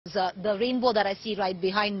the rainbow that I see right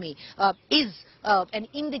behind me is an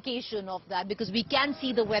indication of that, because we can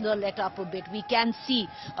see the weather let up a bit. We can see,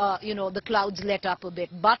 the clouds let up a bit.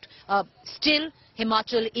 But still,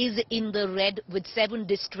 Himachal is in the red, with 7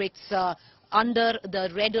 districts under the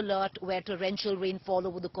red alert, where torrential rainfall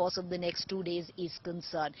over the course of the next 2 days is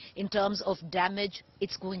concerned. In terms of damage,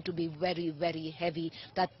 it's going to be very, very heavy,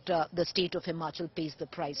 that the state of Himachal pays the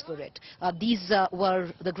price for it. These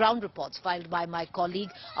were the ground reports filed by my colleague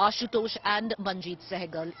Ashutosh and Manjeet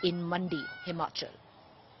Sehgal in Mandi, Himachal.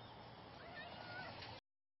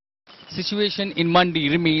 Situation in Mandi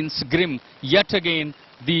remains grim. Yet again,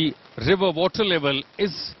 the river water level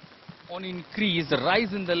is on increase. The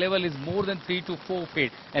rise in the level is more than 3 to 4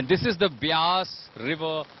 feet, and this is the Beas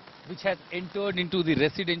river, which has entered into the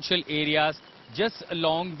residential areas just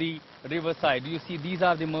along the riverside. You see, these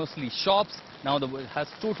are the mostly shops. Now the has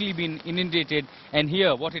totally been inundated, and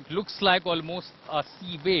here what it looks like almost a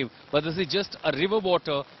sea wave, but this is just a river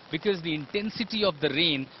water, because the intensity of the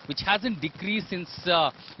rain, which hasn't decreased since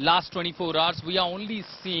last 24 hours, we are only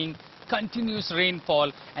seeing continuous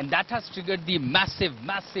rainfall, and that has triggered the massive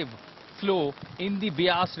flow in the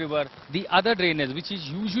Beas river. The other drainage, which is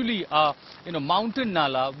usually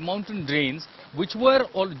mountain drains, which were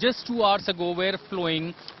just 2 hours ago were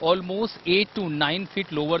flowing almost 8 to 9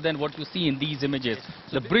 feet lower than what you see in these images.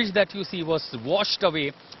 The bridge that you see was washed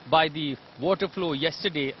away by the water flow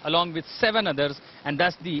yesterday, along with 7 others, and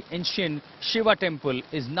thus the ancient Shiva temple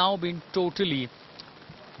is now being totally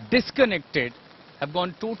disconnected, have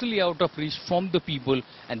gone totally out of reach from the people,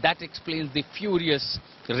 and that explains the furious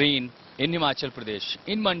rain in Himachal Pradesh.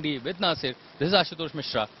 In Mandi with Nasir, this is Ashutosh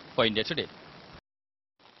Mishra for India Today.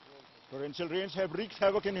 Torrential rains have wreaked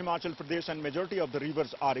havoc in Himachal Pradesh, and majority of the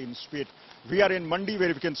rivers are in spate. We are in Mandi, where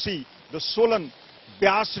we can see the swollen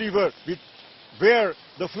Beas river, where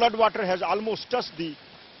the flood water has almost touched the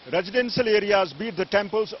residential areas, be it the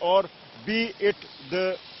temples or be it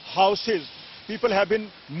the houses. People have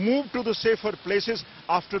been moved to the safer places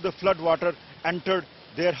after the flood water entered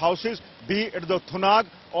their houses, be it the Thunag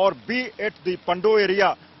or be it the Pando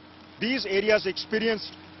area. These areas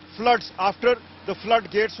experienced floods after the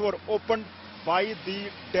floodgates were opened by the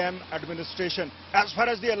dam administration. As far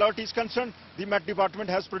as the alert is concerned, the Met Department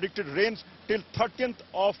has predicted rains till 30th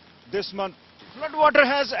of this month. Floodwater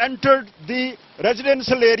has entered the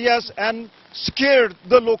residential areas and scared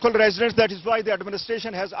the local residents. That is why the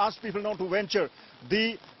administration has asked people not to venture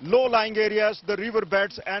the low-lying areas, the river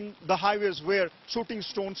beds and the highways where shooting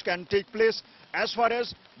stones can take place. As far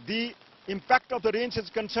as the impact of the rains is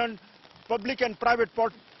concerned, public and private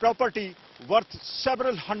property worth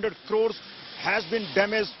several hundred crores has been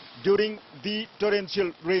damaged during the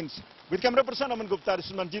torrential rains. With camera person Aman Gupta, this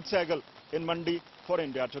is Manjeet Sehgal in Mandi for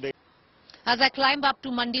India Today. As I climb up to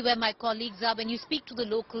Mandi, where my colleagues are, when you speak to the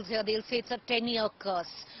locals here, they'll say it's a 10-year curse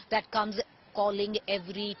that comes calling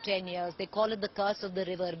every 10 years. They call it the curse of the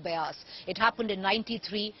river Beas. It happened in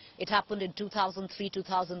 93, it happened in 2003,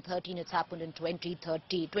 2013, it's happened in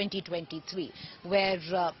 2023, where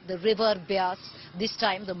the river Beas, this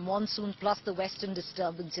time the monsoon plus the western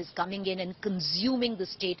disturbances coming in and consuming the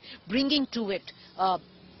state, bringing to it a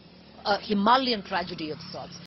Himalayan tragedy of sorts.